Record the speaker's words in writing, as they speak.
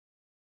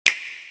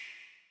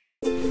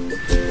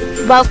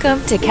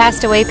Welcome to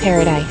Castaway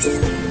Paradise.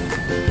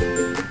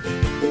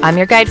 I'm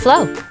your guide,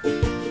 Flo.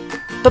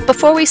 But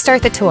before we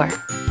start the tour,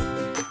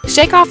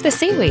 shake off the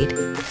seaweed.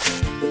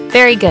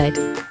 Very good.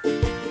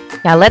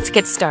 Now let's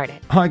get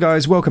started. Hi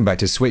guys, welcome back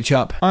to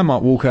SwitchUp. I'm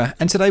Mark Walker,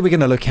 and today we're going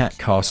to look at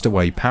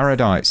Castaway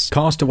Paradise.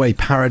 Castaway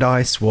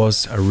Paradise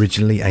was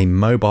originally a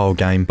mobile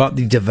game, but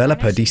the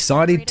developer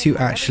decided to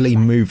actually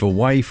move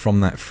away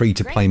from that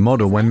free-to-play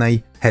model when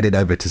they headed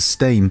over to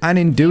Steam, and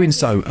in doing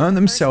so earned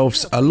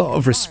themselves a lot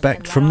of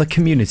respect from the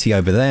community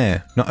over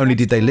there. Not only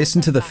did they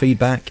listen to the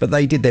feedback, but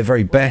they did their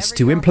very best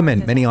to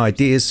implement many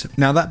ideas.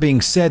 Now that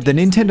being said, the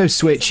Nintendo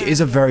Switch is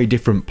a very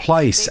different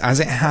place, as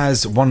it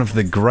has one of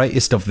the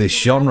greatest of this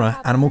genre,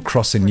 Animal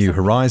Crossing New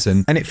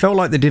Horizon, and it felt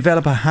like the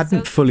developer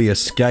hadn't fully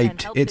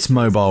escaped its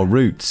mobile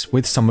roots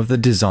with some of the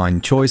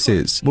design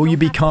choices. Will you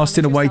be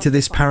casting away to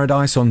this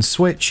paradise on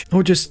Switch,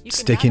 or just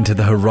sticking to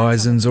the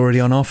horizons already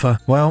on offer?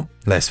 Well,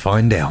 let's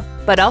find out.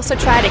 But also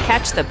try to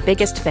catch the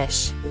biggest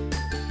fish.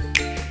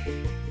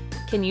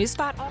 Can you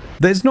spot all?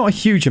 There's not a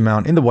huge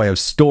amount in the way of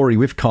story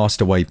with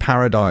Castaway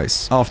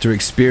Paradise. After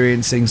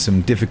experiencing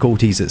some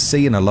difficulties at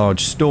sea in a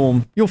large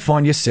storm, you'll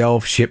find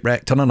yourself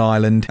shipwrecked on an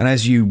island, and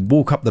as you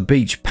walk up the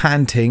beach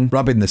panting,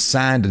 rubbing the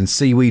sand and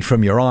seaweed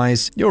from your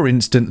eyes, you're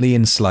instantly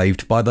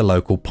enslaved by the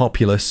local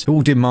populace, who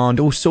will demand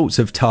all sorts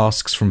of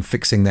tasks from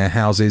fixing their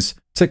houses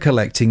to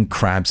collecting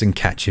crabs and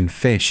catching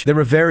fish. There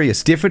are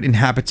various different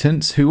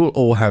inhabitants who will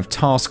all have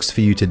tasks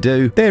for you to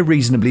do. They're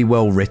reasonably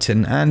well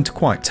written and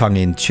quite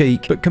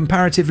tongue-in-cheek, but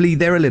comparatively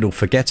they're a little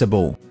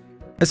forgettable.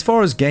 As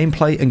far as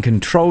gameplay and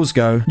controls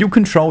go, you'll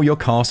control your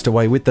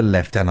castaway with the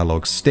left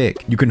analog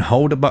stick. You can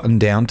hold a button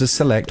down to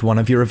select one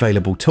of your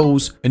available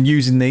tools, and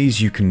using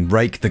these you can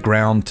rake the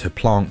ground to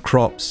plant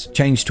crops,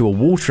 change to a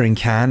watering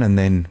can and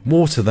then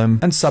water them,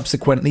 and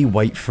subsequently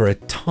wait for a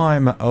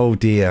timer. Oh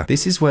dear,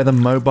 this is where the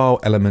mobile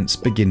elements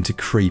begin to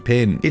creep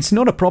in. It's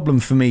not a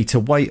problem for me to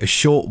wait a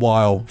short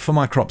while for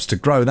my crops to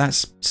grow,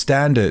 that's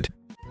standard.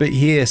 But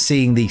here,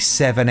 seeing the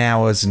 7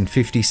 hours and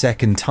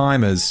 50-second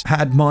timers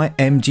had my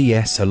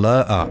MGS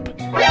alert up.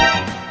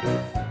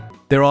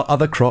 There are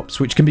other crops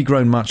which can be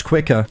grown much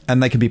quicker,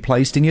 and they can be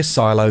placed in your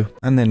silo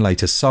and then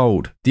later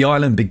sold. The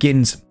island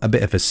begins a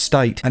bit of a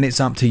state, and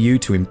it's up to you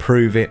to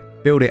improve it,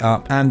 build it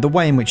up, and the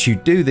way in which you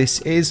do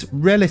this is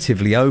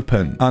relatively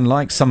open.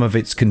 Unlike some of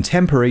its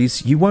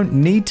contemporaries, you won't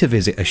need to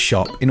visit a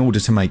shop in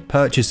order to make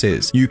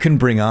purchases. You can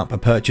bring up a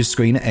purchase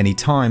screen at any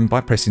time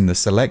by pressing the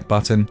select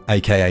button,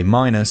 aka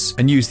minus,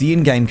 and use the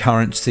in-game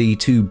currency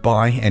to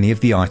buy any of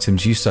the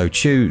items you so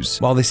choose.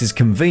 While this is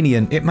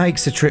convenient, it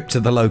makes a trip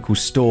to the local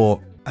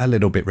store a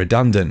little bit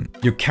redundant.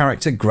 Your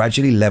character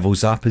gradually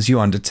levels up as you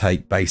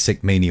undertake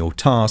basic menial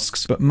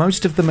tasks, but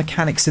most of the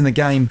mechanics in the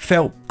game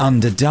felt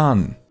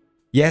underdone.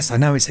 Yes, I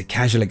know it's a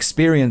casual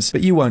experience,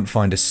 but you won't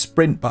find a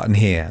sprint button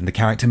here, and the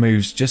character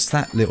moves just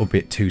that little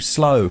bit too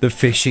slow. The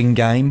fishing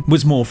game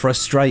was more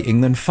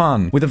frustrating than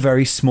fun, with a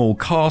very small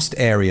cast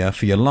area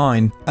for your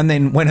line, and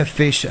then when a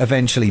fish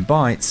eventually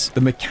bites,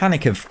 the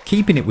mechanic of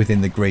keeping it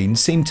within the green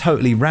seemed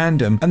totally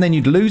random, and then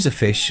you'd lose a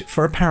fish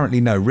for apparently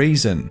no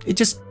reason. It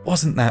just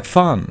wasn't that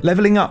fun.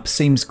 Leveling up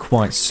seems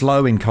quite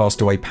slow in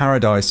Castaway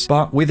Paradise,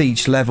 but with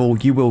each level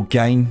you will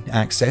gain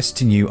access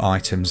to new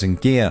items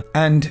and gear,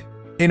 and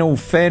in all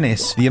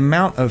fairness, the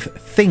amount of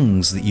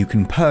things that you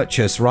can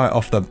purchase right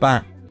off the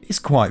bat is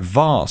quite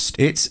vast.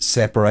 It's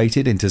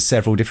separated into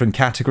several different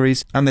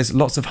categories, and there's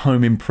lots of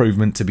home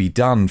improvement to be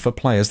done for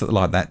players that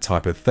like that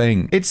type of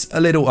thing. It's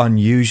a little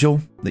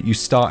unusual that you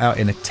start out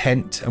in a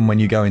tent, and when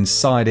you go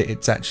inside it,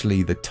 it's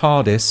actually the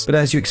TARDIS, but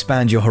as you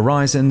expand your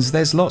horizons,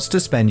 there's lots to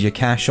spend your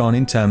cash on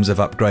in terms of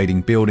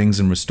upgrading buildings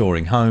and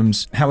restoring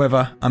homes.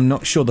 However, I'm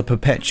not sure the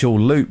perpetual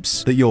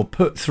loops that you're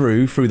put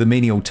through the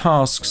menial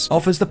tasks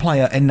offers the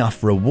player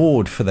enough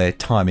reward for their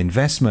time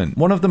investment.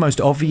 One of the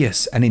most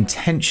obvious and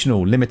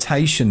intentional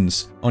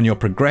limitations on your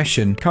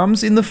progression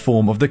comes in the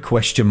form of the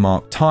question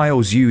mark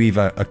tiles you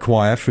either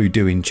acquire through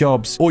doing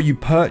jobs, or you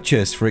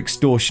purchase for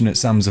extortionate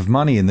sums of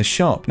money in the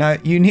shop. Now,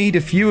 you need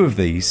a few of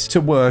these to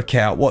work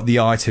out what the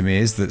item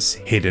is that's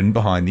hidden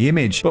behind the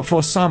image, but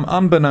for some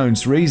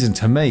unbeknownst reason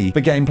to me,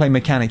 the gameplay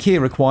mechanic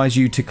here requires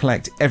you to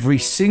collect every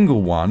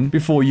single one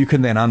before you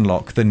can then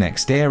unlock the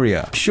next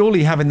area.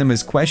 Surely having them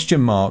as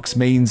question marks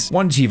means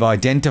once you've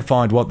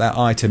identified what that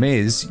item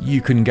is,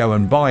 you can go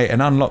and buy it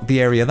and unlock the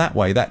area that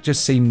way. That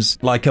just seems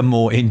like a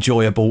more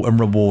enjoyable and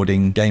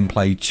rewarding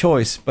gameplay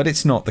choice, but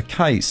it's not the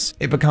case.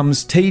 It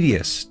becomes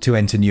tedious to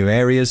enter new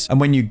areas, and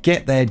when you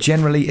get there,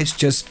 generally it's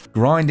just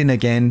grinding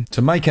again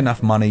to make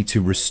enough money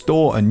to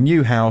restore a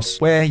new house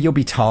where you'll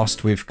be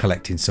tasked with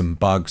collecting some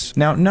bugs.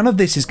 Now, none of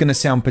this is going to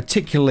sound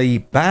particularly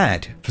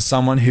bad for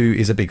someone who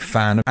is a big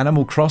fan of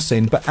Animal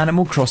Crossing, but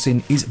Animal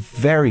Crossing is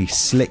very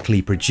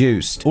slickly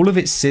produced. All of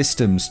its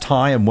systems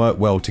tie and work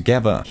well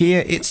together.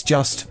 Here, it's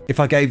just, if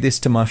I gave this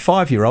to my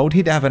 5-year-old,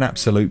 he'd have an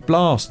absolute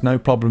blast, no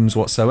problems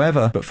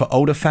whatsoever. But for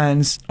older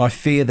fans, I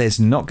fear there's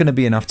not going to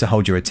be enough to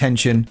hold your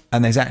attention,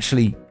 and there's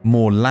actually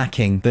more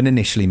lacking than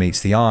initially meets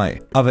the eye.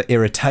 Other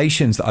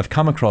irritations that I've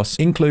come across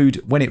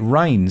include when it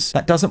rains,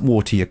 that doesn't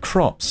water your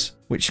crops.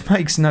 which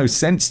makes no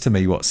sense to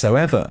me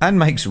whatsoever, and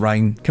makes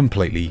rain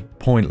completely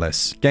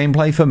pointless.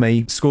 Gameplay for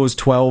me scores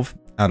 12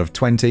 out of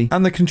 20,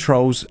 and the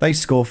controls, they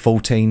score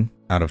 14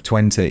 out of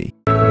 20.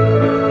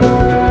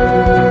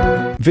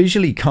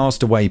 Visually,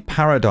 Castaway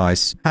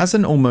Paradise has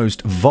an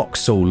almost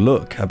voxel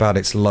look about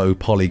its low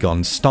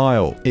polygon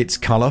style. It's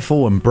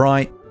colourful and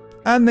bright,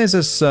 and there's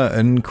a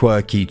certain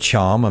quirky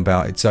charm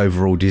about its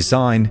overall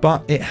design,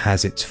 but it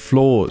has its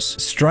flaws.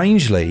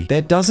 Strangely,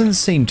 there doesn't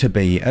seem to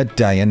be a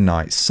day and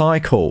night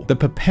cycle. The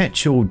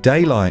perpetual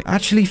daylight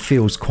actually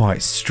feels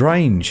quite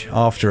strange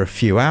after a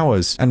few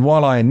hours, and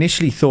while I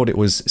initially thought it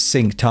was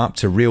synced up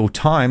to real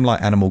time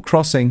like Animal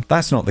Crossing,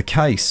 that's not the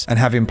case. And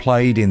having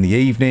played in the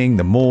evening,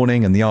 the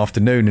morning and the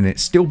afternoon and it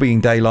still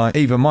being daylight,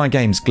 either my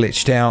game's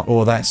glitched out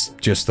or that's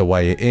just the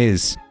way it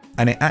is.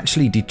 And it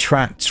actually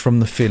detracts from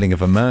the feeling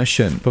of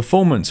immersion.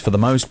 Performance, for the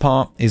most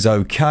part, is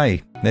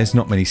okay. There's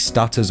not many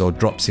stutters or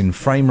drops in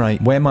frame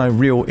rate. Where my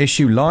real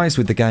issue lies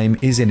with the game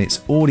is in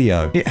its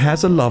audio. It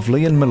has a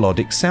lovely and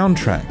melodic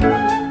soundtrack.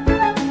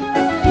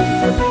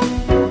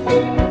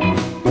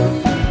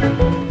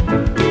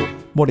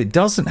 What it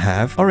doesn't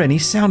have are any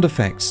sound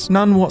effects.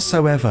 None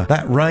whatsoever.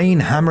 That rain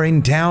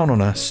hammering down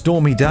on a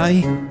stormy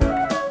day?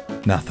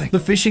 Nothing. The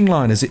fishing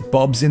line as it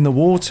bobs in the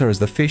water as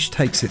the fish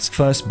takes its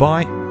first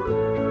bite?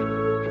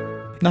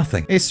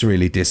 Nothing. It's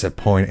really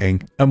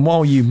disappointing. And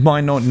while you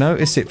might not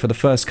notice it for the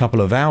first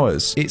couple of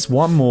hours, it's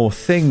one more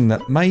thing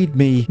that made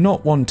me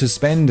not want to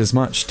spend as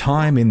much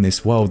time in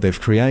this world they've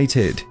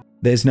created.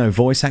 There's no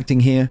voice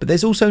acting here, but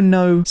there's also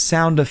no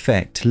sound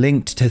effect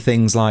linked to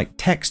things like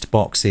text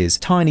boxes,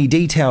 tiny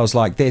details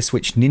like this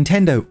which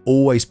Nintendo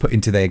always put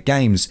into their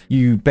games.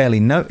 You barely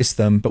notice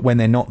them, but when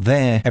they're not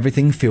there,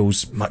 everything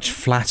feels much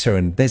flatter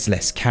and there's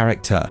less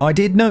character. I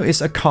did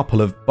notice a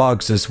couple of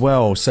bugs as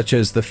well, such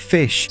as the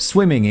fish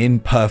swimming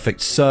in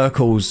perfect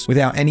circles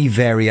without any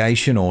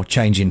variation or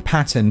change in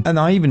pattern, and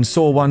I even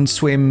saw one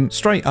swim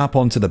straight up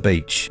onto the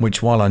beach,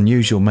 which while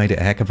unusual made it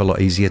a heck of a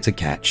lot easier to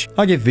catch.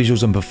 I give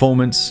visuals and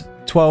performance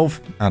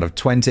 12 out of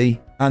 20,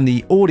 and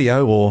the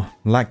audio, or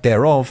lack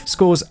thereof,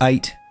 scores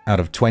 8 out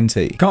of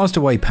 20.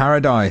 Castaway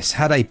Paradise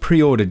had a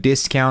pre-order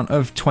discount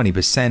of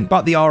 20%,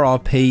 but the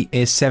RRP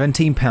is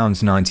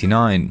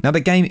 £17.99. Now the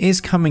game is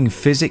coming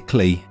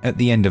physically at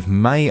the end of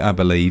May, I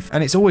believe,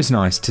 and it's always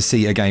nice to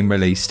see a game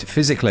released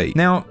physically.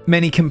 Now,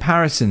 many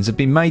comparisons have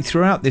been made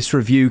throughout this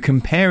review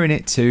comparing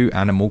it to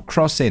Animal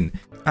Crossing.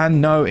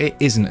 And no, it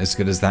isn't as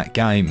good as that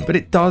game, but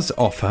it does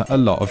offer a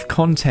lot of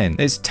content.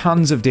 There's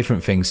tons of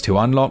different things to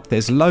unlock,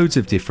 there's loads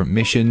of different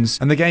missions,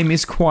 and the game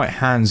is quite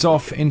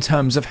hands-off in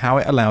terms of how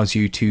it allows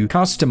you to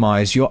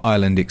customize your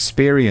island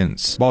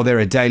experience. While there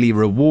are daily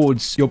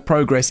rewards, your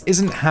progress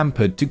isn't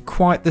hampered to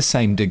quite the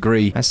same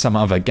degree as some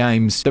other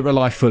games that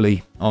rely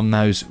fully on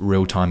those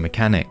real-time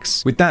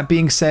mechanics. With that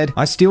being said,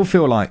 I still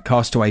feel like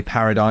Castaway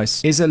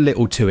Paradise is a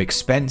little too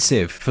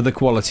expensive for the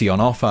quality on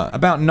offer.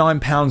 About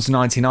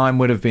 £9.99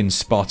 would have been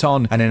spot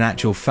on, and in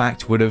actual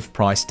fact would have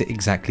priced it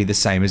exactly the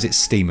same as its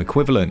Steam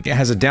equivalent. It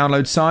has a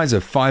download size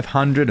of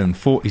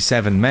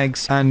 547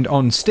 megs, and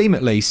on Steam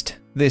at least,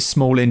 this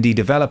small indie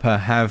developer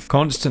have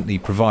constantly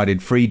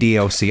provided free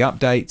DLC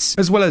updates,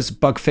 as well as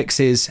bug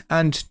fixes,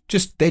 and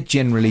just they're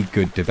generally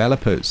good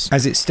developers.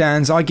 As it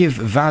stands, I give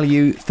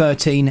value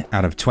 13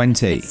 out of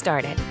 20. Get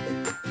started.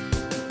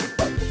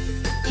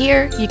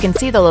 Here, you can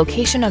see the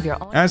location of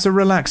your own. As a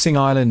relaxing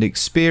island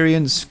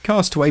experience,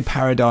 Castaway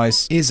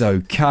Paradise is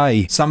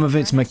okay. Some of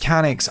its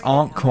mechanics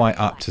aren't quite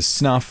up to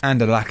snuff,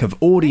 and a lack of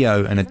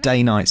audio and a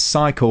day-night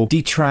cycle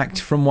detract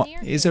from what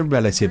is a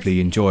relatively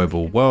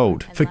enjoyable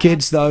world. For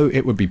kids though,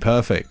 it would be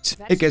perfect.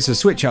 It gets a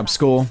SwitchUp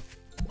score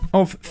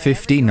of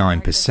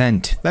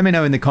 59%. Let me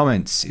know in the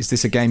comments, is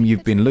this a game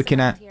you've been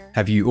looking at?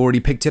 Have you already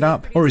picked it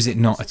up, or is it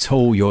not at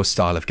all your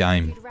style of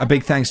game? A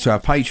big thanks to our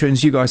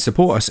patrons. You guys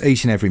support us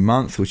each and every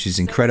month, which is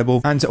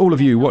incredible. And to all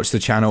of you who watch the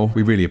channel,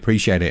 we really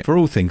appreciate it. For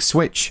all things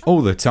Switch,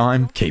 all the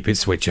time, keep it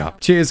Switch up.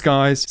 Cheers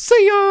guys,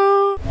 see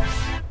ya!